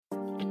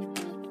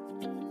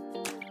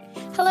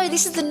Hello,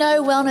 this is the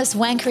No Wellness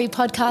Wankery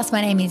podcast.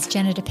 My name is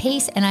Jenna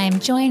DePeace and I am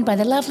joined by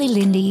the lovely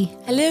Lindy.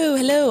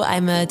 Hello.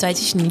 I'm a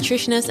dietitian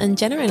nutritionist and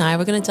Jenna and I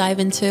were going to dive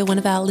into one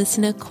of our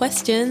listener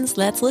questions.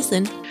 Let's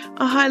listen.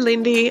 Oh, hi,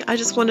 Lindy. I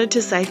just wanted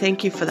to say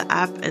thank you for the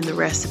app and the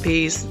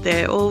recipes.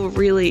 They're all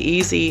really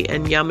easy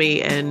and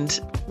yummy and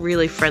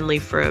really friendly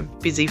for a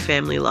busy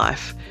family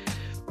life.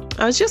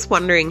 I was just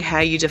wondering how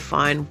you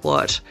define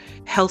what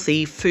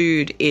healthy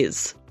food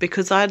is,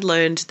 because I'd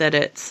learned that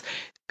it's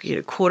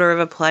quarter of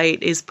a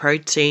plate is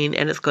protein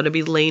and it's got to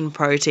be lean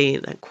protein.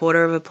 A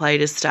quarter of a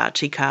plate is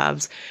starchy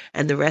carbs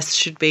and the rest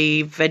should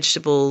be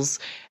vegetables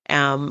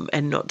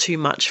and not too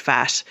much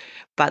fat.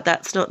 But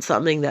that's not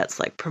something that's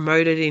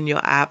promoted in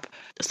your app.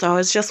 So I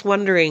was just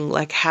wondering,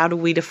 how do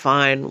we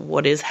define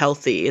what is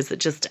healthy? Is it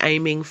just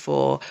aiming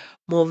for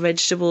more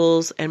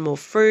vegetables and more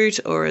fruit,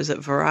 or is it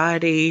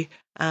variety?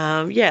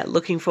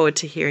 Looking forward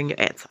to hearing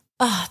your answer.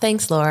 Oh,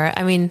 thanks, Laura.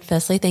 I mean,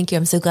 firstly, thank you.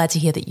 I'm so glad to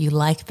hear that you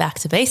like Back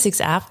to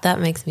Basics app. That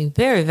makes me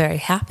very, very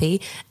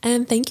happy.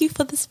 And thank you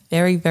for this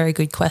very, very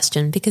good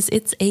question, because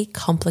it's a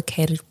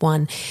complicated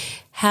one.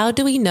 How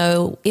do we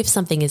know if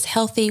something is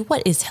healthy?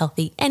 What is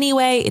healthy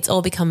anyway? It's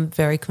all become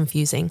very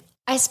confusing.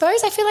 I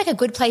suppose I feel like a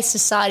good place to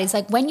start is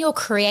when you're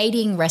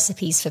creating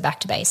recipes for Back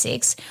to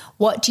Basics,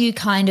 what do you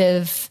kind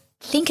of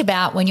think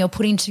about when you're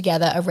putting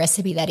together a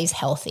recipe that is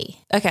healthy?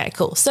 Okay,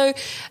 cool. So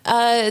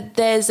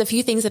there's a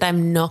few things that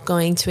I'm not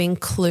going to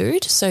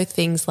include. So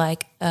things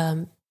like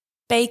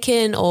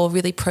bacon or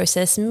really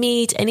processed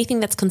meat, anything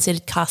that's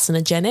considered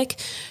carcinogenic.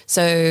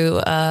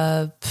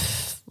 So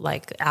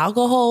like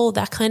alcohol,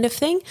 that kind of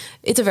thing.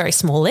 It's a very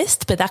small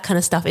list, but that kind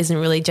of stuff isn't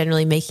really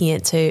generally making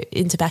it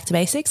into Back to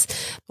Basics.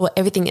 Well,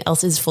 everything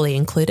else is fully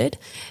included.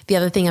 The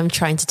other thing I'm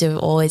trying to do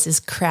always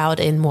is crowd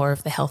in more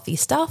of the healthy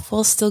stuff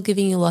while still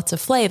giving you lots of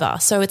flavor.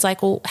 So it's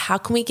how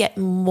can we get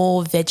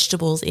more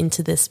vegetables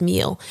into this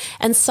meal?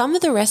 And some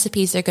of the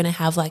recipes are going to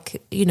have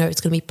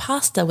it's going to be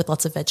pasta with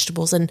lots of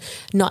vegetables and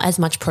not as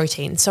much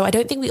protein. So I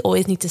don't think we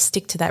always need to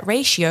stick to that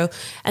ratio.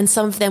 And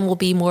some of them will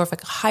be more of a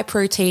high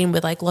protein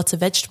with lots of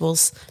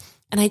vegetables.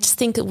 And I just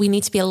think that we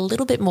need to be a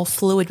little bit more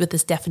fluid with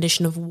this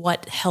definition of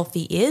what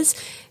healthy is.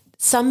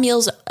 Some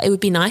meals, it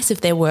would be nice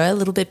if they were a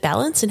little bit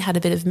balanced and had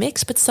a bit of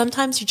mix, but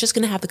sometimes you're just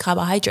going to have the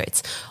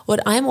carbohydrates. What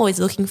I'm always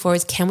looking for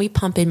is, can we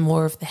pump in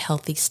more of the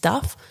healthy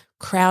stuff,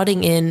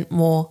 crowding in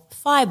more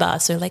fiber,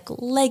 so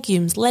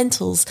legumes,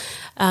 lentils,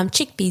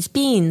 chickpeas,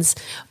 beans,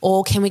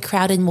 or can we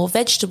crowd in more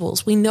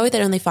vegetables? We know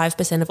that only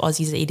 5% of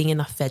Aussies are eating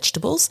enough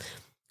vegetables.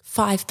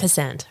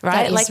 5%,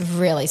 right? That is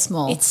really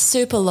small. It's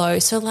super low.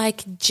 So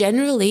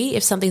generally,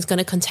 if something's going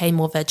to contain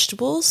more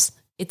vegetables,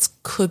 it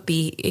could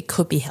be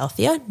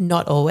healthier.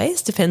 Not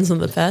always, depends on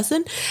the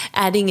person.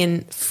 Adding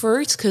in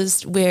fruit,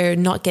 because we're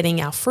not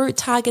getting our fruit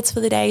targets for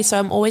the day. So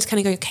I'm always kind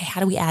of going, okay, how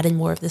do we add in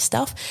more of this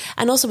stuff?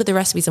 And also with the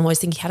recipes, I'm always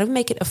thinking, how do we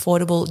make it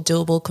affordable,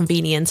 doable,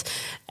 convenient?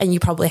 And you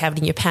probably have it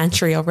in your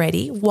pantry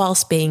already,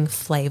 whilst being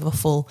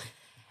flavorful.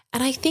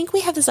 And I think we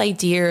have this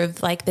idea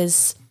of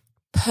there's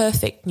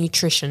perfect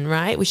nutrition,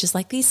 right? Which is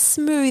these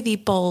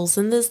smoothie bowls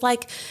and there's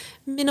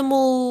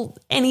minimal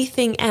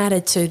anything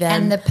added to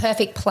them. And the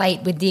perfect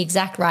plate with the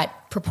exact right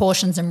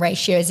proportions and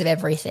ratios of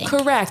everything.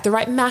 Correct. The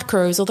right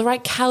macros or the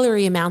right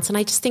calorie amounts. And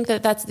I just think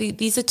that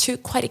these are two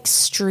quite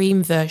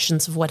extreme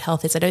versions of what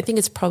health is. I don't think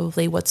it's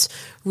probably what's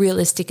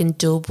realistic and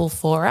doable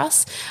for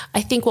us.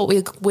 I think what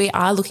we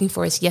are looking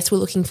for is, yes, we're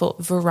looking for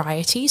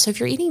variety. So if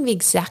you're eating the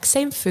exact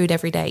same food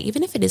every day,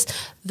 even if it is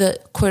the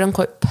quote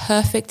unquote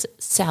perfect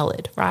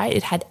salad, right?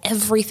 It had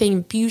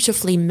everything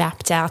beautifully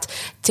mapped out,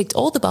 ticked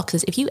all the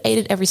boxes. If you ate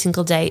it every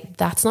single day,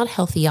 that's not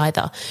healthy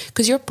either,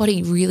 because your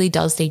body really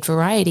does need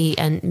variety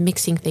and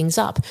mixing things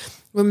up.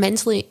 We're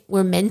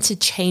meant to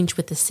change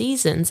with the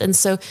seasons. And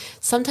so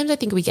sometimes I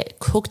think we get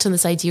cooked on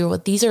this idea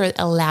of these are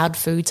allowed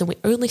foods and we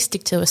only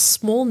stick to a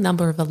small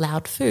number of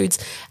allowed foods,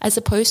 as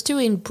opposed to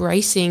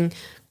embracing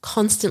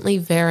constantly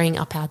varying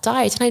up our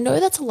diet. And I know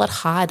that's a lot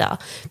harder,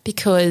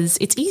 because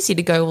it's easy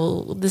to go,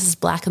 well, this is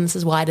black and this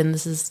is white and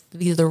these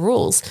are the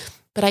rules.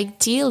 But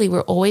ideally,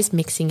 we're always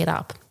mixing it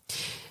up.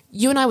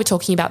 You and I were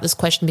talking about this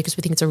question because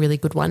we think it's a really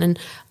good one.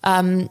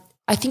 And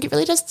I think it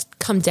really does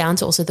come down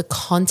to also the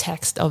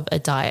context of a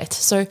diet.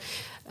 So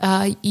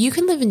you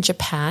can live in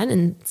Japan,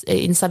 and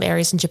in some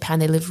areas in Japan,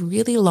 they live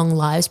really long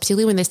lives,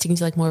 particularly when they're sticking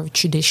to more of a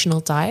traditional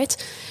diet,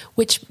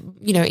 which,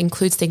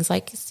 includes things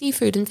like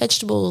seafood and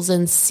vegetables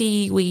and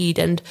seaweed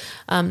and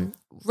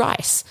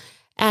rice.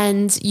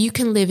 And you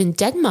can live in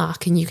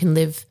Denmark and you can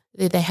live,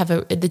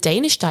 the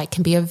Danish diet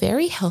can be a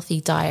very healthy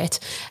diet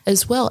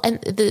as well.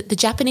 And the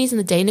Japanese and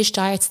the Danish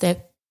diets, they're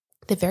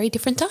very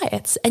different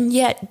diets. And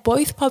yet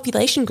both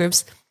population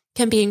groups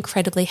can be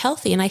incredibly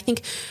healthy. And I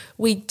think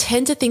we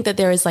tend to think that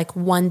there is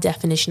one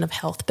definition of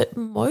health, but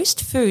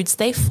most foods,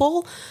 they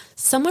fall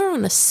somewhere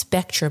on a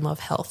spectrum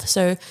of health.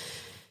 So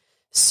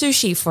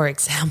sushi, for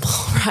example,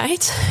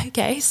 right?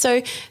 Okay,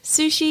 so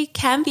sushi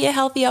can be a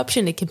healthy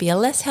option. It can be a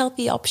less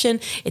healthy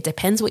option. It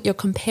depends what you're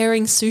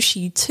comparing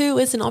sushi to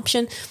as an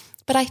option.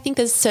 But I think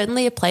there's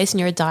certainly a place in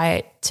your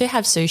diet to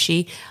have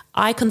sushi.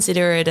 I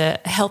consider it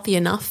a healthy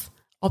enough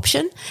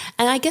option.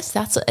 And I guess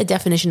that's a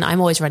definition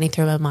I'm always running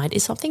through my mind,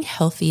 is something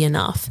healthy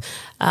enough,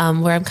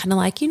 where I'm kind of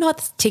like,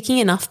 it's ticking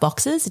enough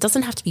boxes. It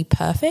doesn't have to be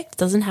perfect. It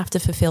doesn't have to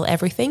fulfill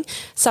everything.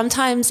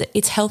 Sometimes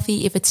it's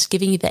healthy if it's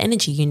giving you the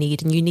energy you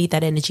need, and you need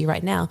that energy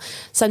right now.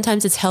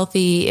 Sometimes it's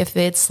healthy if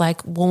it's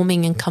like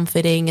warming and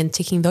comforting and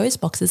ticking those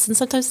boxes. And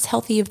sometimes it's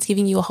healthy if it's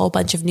giving you a whole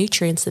bunch of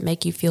nutrients that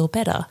make you feel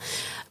better.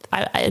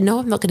 I know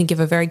I'm not going to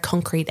give a very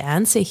concrete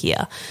answer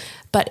here,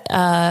 but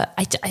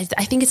I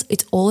think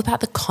it's all about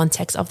the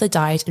context of the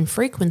diet and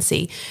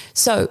frequency.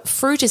 So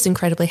fruit is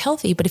incredibly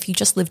healthy, but if you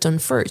just lived on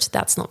fruit,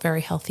 that's not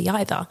very healthy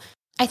either.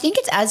 I think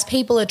it's as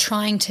people are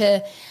trying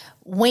to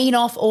wean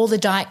off all the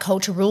diet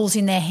culture rules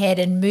in their head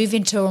and move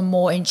into a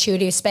more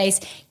intuitive space,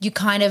 you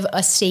kind of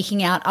are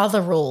seeking out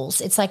other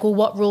rules. It's like, well,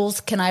 what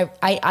rules can I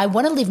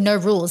want to live no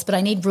rules, but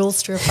I need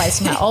rules to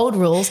replace my old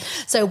rules.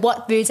 So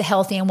what foods are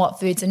healthy and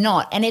what foods are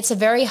not? And it's a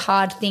very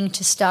hard thing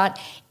to start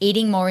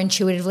eating more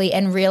intuitively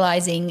and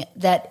realizing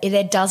that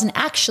there doesn't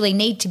actually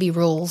need to be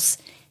rules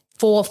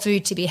for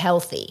food to be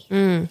healthy.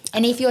 And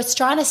if you're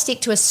trying to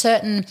stick to a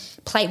certain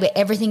plate where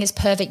everything is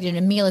perfect and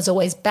a meal is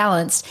always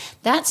balanced,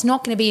 that's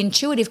not going to be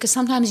intuitive, because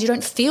sometimes you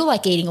don't feel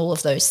like eating all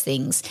of those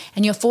things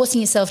and you're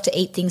forcing yourself to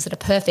eat things that are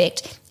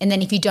perfect. And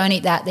then if you don't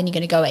eat that, then you're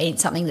going to go eat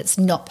something that's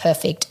not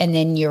perfect and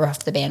then you're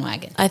off the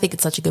bandwagon. I think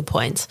it's such a good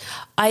point.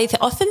 I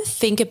often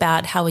think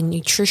about how in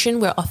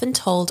nutrition we're often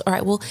told, all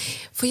right, well,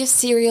 for your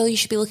cereal, you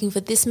should be looking for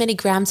this many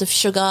grams of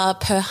sugar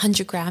per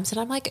 100 grams. And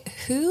I'm like,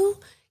 who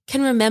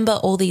can remember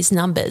all these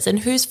numbers, and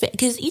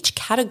because each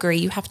category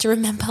you have to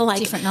remember like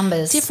different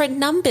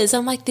numbers.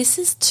 I'm like, this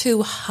is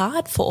too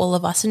hard for all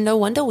of us, and no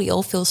wonder we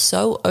all feel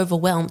so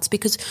overwhelmed,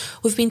 because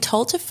we've been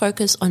told to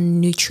focus on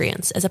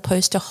nutrients as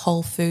opposed to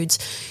whole foods.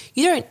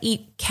 You don't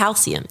eat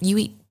calcium, you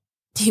eat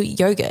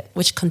yogurt,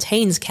 which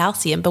contains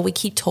calcium, but we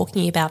keep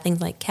talking about things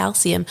like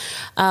calcium.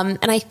 And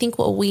I think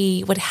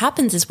what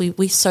happens is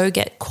we so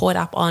get caught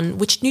up on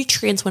which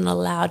nutrients we're not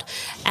allowed.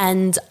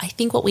 And I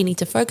think what we need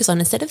to focus on,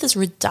 instead of this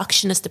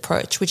reductionist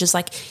approach, which is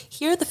like,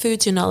 here are the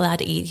foods you're not allowed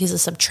to eat, here's a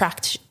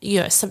subtract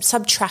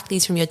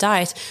these from your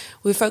diet.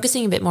 We're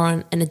focusing a bit more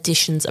on an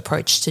additions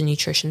approach to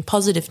nutrition,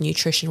 positive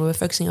nutrition, where we're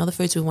focusing on the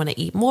foods we want to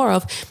eat more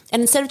of.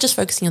 And instead of just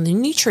focusing on the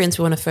nutrients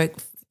we want to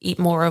eat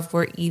more of,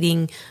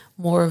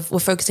 we're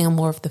focusing on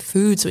more of the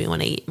foods we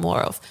want to eat more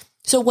of.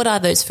 So what are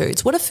those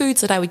foods? What are foods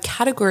that I would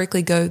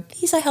categorically go,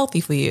 these are healthy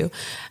for you,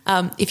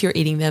 if you're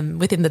eating them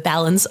within the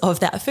balance of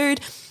that food?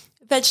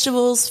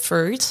 Vegetables,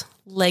 fruit,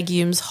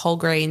 legumes, whole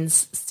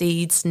grains,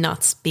 seeds,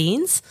 nuts,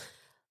 beans.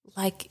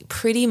 Like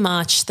pretty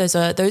much those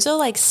are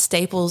like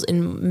staples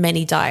in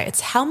many diets.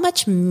 How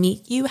much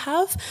meat you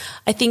have,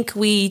 I think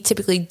we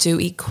typically do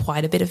eat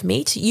quite a bit of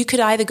meat. You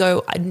could either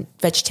go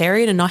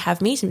vegetarian and not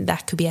have meat, and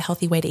that could be a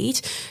healthy way to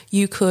eat.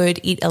 You could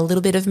eat a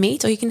little bit of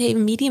meat, or you can eat a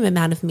medium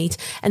amount of meat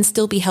and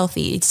still be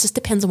healthy. It just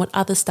depends on what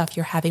other stuff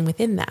you're having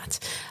within that.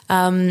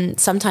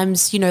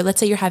 Sometimes, let's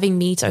say you're having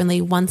meat only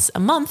once a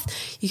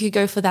month, you could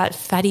go for that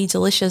fatty,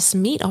 delicious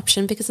meat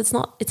option, because it's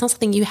not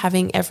something you're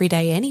having every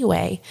day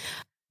anyway.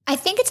 I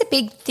think it's a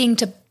big thing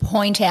to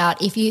point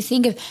out if you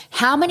think of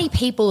how many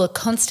people are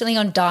constantly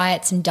on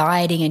diets and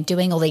dieting and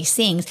doing all these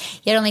things,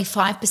 yet only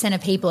 5%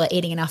 of people are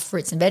eating enough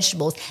fruits and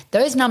vegetables.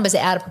 Those numbers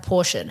are out of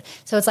proportion.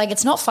 So it's like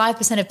it's not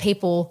 5% of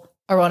people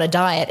are on a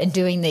diet and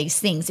doing these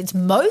things. It's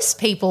most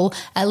people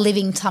are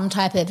living some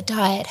type of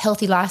diet,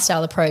 healthy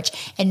lifestyle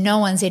approach, and no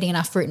one's eating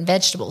enough fruit and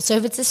vegetables. So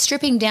if it's a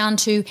stripping down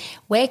to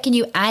where can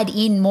you add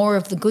in more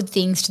of the good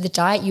things to the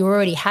diet you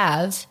already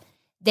have,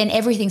 then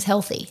everything's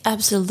healthy.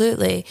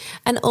 Absolutely.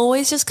 And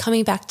always just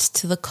coming back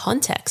to the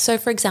context. So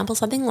for example,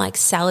 something like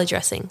salad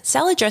dressing.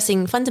 Salad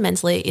dressing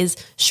fundamentally is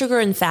sugar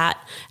and fat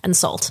and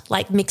salt,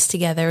 like mixed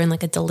together in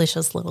like a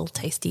delicious little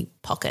tasty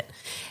pocket.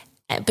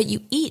 But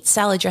you eat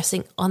salad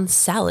dressing on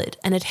salad,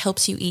 and it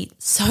helps you eat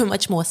so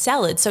much more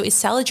salad. So is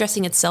salad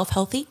dressing itself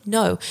healthy?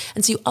 No.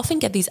 And so you often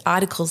get these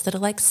articles that are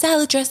like,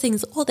 salad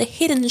dressings, all the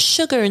hidden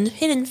sugar and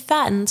hidden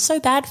fat and so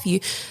bad for you.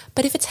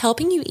 But if it's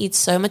helping you eat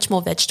so much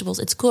more vegetables,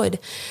 it's good.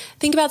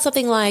 Think about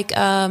something like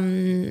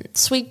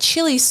sweet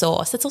chili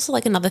sauce. That's also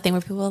like another thing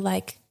where people are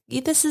like,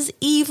 this is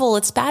evil,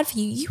 it's bad for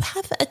you. You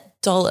have a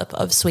dollop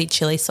of sweet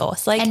chili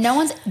sauce, and no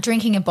one's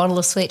drinking a bottle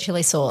of sweet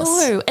chili sauce.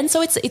 No, and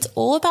so it's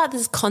all about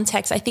this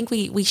context. I think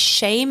we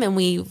shame and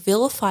we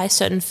vilify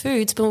certain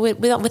foods, but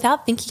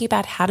without thinking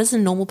about how does a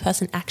normal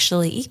person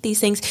actually eat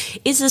these things.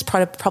 Is this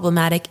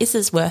problematic? Is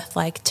this worth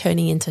like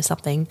turning into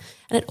something?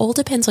 And it all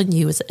depends on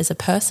you as a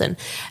person.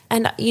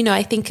 And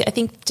I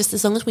think just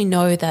as long as we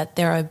know that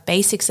there are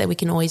basics that we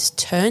can always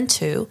turn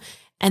to,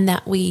 and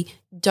that we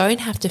don't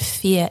have to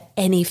fear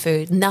any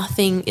food.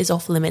 Nothing is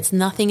off limits.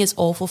 Nothing is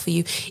awful for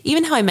you.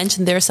 Even how I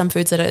mentioned there are some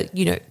foods that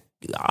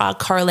are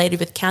correlated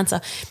with cancer.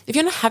 If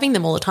you're not having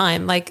them all the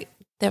time, like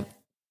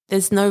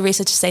there's no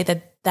research to say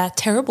that that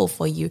terrible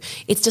for you.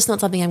 It's just not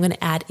something I'm going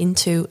to add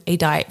into a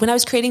diet. When I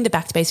was creating the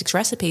Back to Basics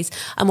recipes,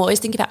 I'm always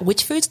thinking about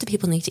which foods do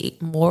people need to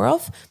eat more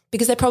of,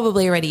 because they're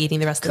probably already eating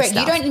the rest of the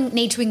stuff. You don't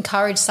need to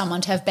encourage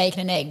someone to have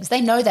bacon and eggs.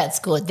 They know that's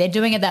good. They're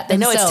doing it that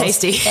themselves. They know it's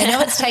tasty. They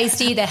know it's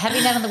tasty. They're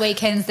having that on the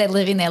weekends. They're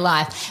living their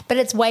life. But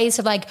it's ways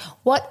of like,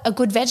 what are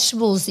good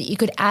vegetables that you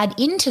could add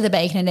into the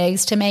bacon and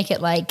eggs to make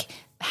it like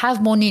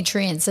have more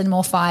nutrients and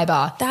more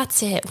fiber.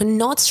 That's it. We're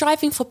not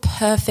striving for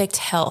perfect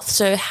health.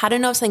 So how to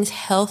know if something's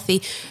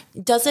healthy?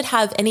 Does it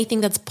have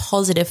anything that's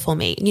positive for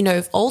me? You know,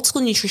 if old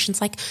school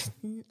nutrition's like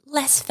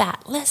less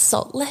fat, less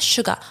salt, less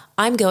sugar,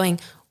 I'm going,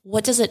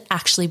 what does it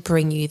actually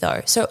bring you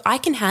though? So I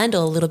can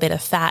handle a little bit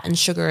of fat and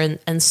sugar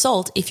and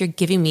salt if you're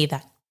giving me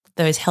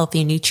those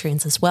healthy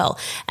nutrients as well.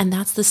 And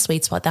that's the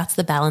sweet spot. That's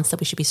the balance that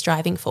we should be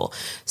striving for.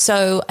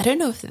 So I don't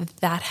know if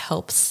that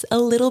helps a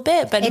little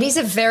bit, but it is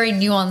a very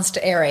nuanced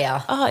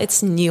area. Oh,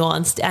 it's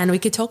nuanced. And we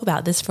could talk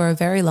about this for a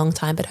very long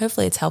time, but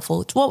hopefully it's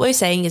helpful. What we're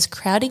saying is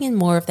crowding in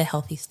more of the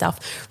healthy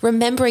stuff,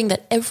 remembering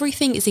that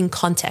everything is in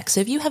context.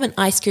 So if you have an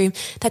ice cream,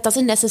 that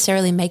doesn't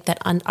necessarily make that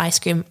ice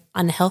cream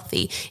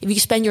unhealthy. If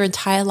you spend your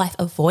entire life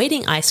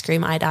avoiding ice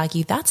cream, I'd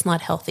argue that's not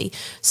healthy.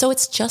 So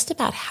it's just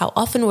about how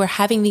often we're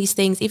having these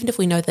things, even if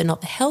we know they're not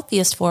the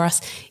healthiest for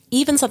us.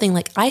 Even something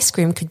like ice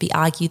cream could be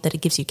argued that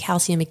it gives you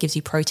calcium, it gives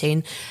you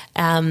protein.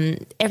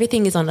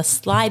 Everything is on a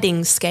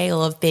sliding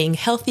scale of being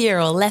healthier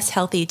or less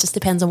healthy. It just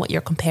depends on what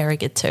you're comparing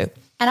it to.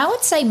 And I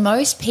would say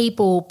most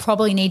people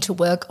probably need to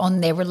work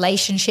on their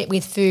relationship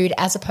with food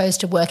as opposed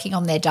to working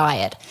on their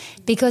diet,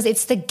 because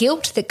it's the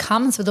guilt that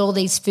comes with all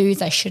these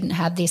foods. I shouldn't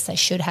have this. I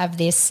should have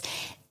this.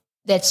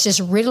 That's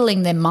just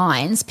riddling their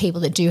minds, people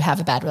that do have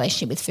a bad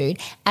relationship with food,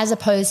 as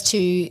opposed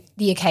to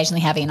the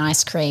occasionally having an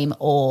ice cream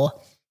or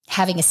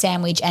having a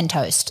sandwich and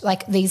toast,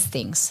 like these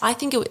things. I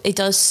think it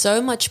does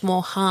so much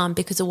more harm,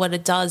 because of what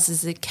it does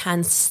is it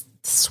can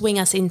swing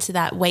us into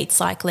that weight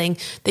cycling,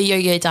 the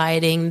yo-yo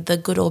dieting, the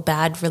good or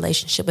bad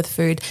relationship with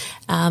food,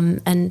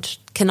 and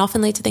can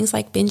often lead to things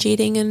like binge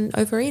eating and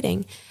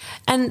overeating.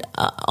 And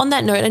on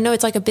that note, I know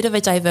it's like a bit of a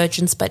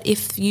divergence, but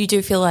if you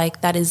do feel like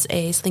that is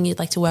something you'd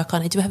like to work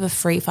on, I do have a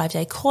free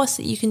 5-day course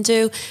that you can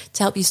do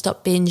to help you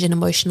stop binge and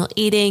emotional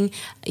eating.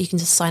 You can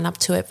just sign up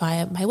to it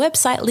via my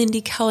website,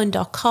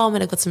 lindycohen.com,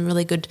 and I've got some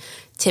really good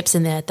tips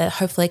in there that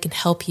hopefully can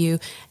help you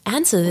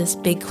answer this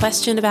big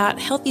question about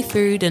healthy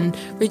food and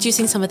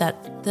reducing some of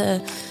that,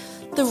 the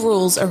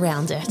rules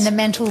around it. And the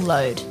mental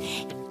load.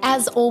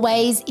 As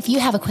always, if you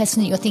have a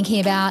question that you're thinking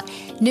about,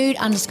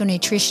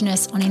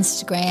 nude_nutritionist on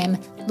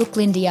Instagram, look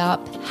Lindy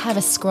up, have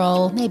a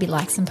scroll, maybe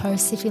like some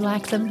posts if you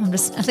like them.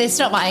 It's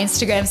not my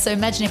Instagram, so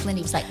imagine if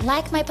Lindy was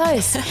like my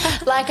post,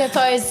 like her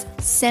post,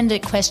 send a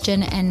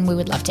question and we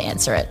would love to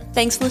answer it.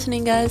 Thanks for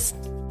listening, guys.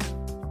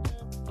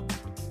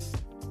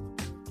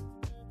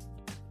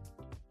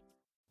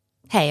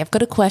 Hey, I've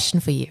got a question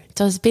for you.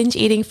 Does binge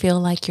eating feel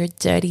like your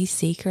dirty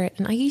secret?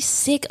 And are you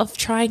sick of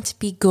trying to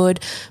be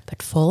good,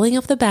 but falling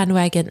off the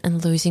bandwagon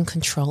and losing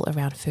control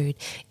around food?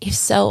 If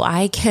so,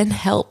 I can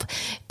help.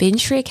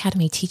 Binge Free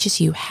Academy teaches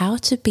you how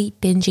to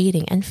beat binge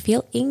eating and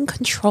feel in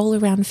control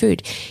around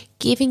food,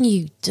 giving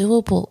you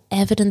doable,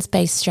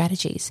 evidence-based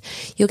strategies.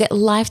 You'll get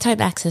lifetime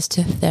access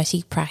to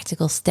 30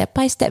 practical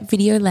step-by-step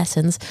video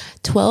lessons,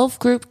 12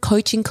 group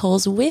coaching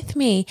calls with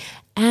me,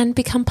 and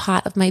become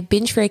part of my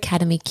Binge Free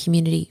Academy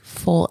community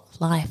for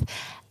life.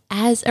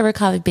 As a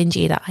recovered binge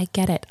eater, I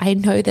get it. I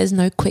know there's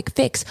no quick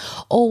fix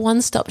or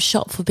one-stop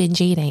shop for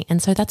binge eating.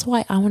 And so that's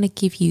why I want to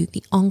give you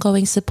the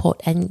ongoing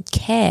support and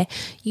care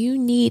you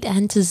need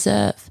and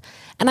deserve.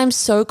 And I'm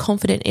so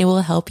confident it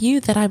will help you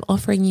that I'm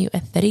offering you a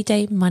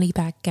 30-day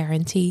money-back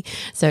guarantee.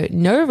 So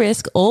no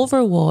risk or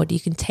reward. You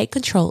can take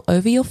control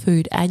over your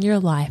food and your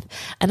life.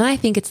 And I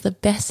think it's the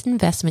best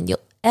investment you'll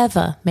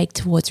ever make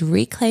towards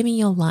reclaiming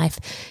your life,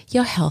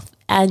 your health,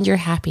 and your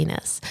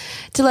happiness.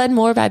 To learn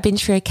more about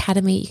Binge Free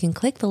Academy, you can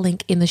click the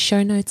link in the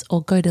show notes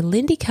or go to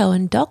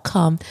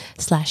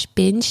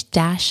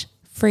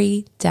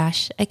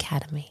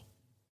lindycohen.com/binge-free-academy.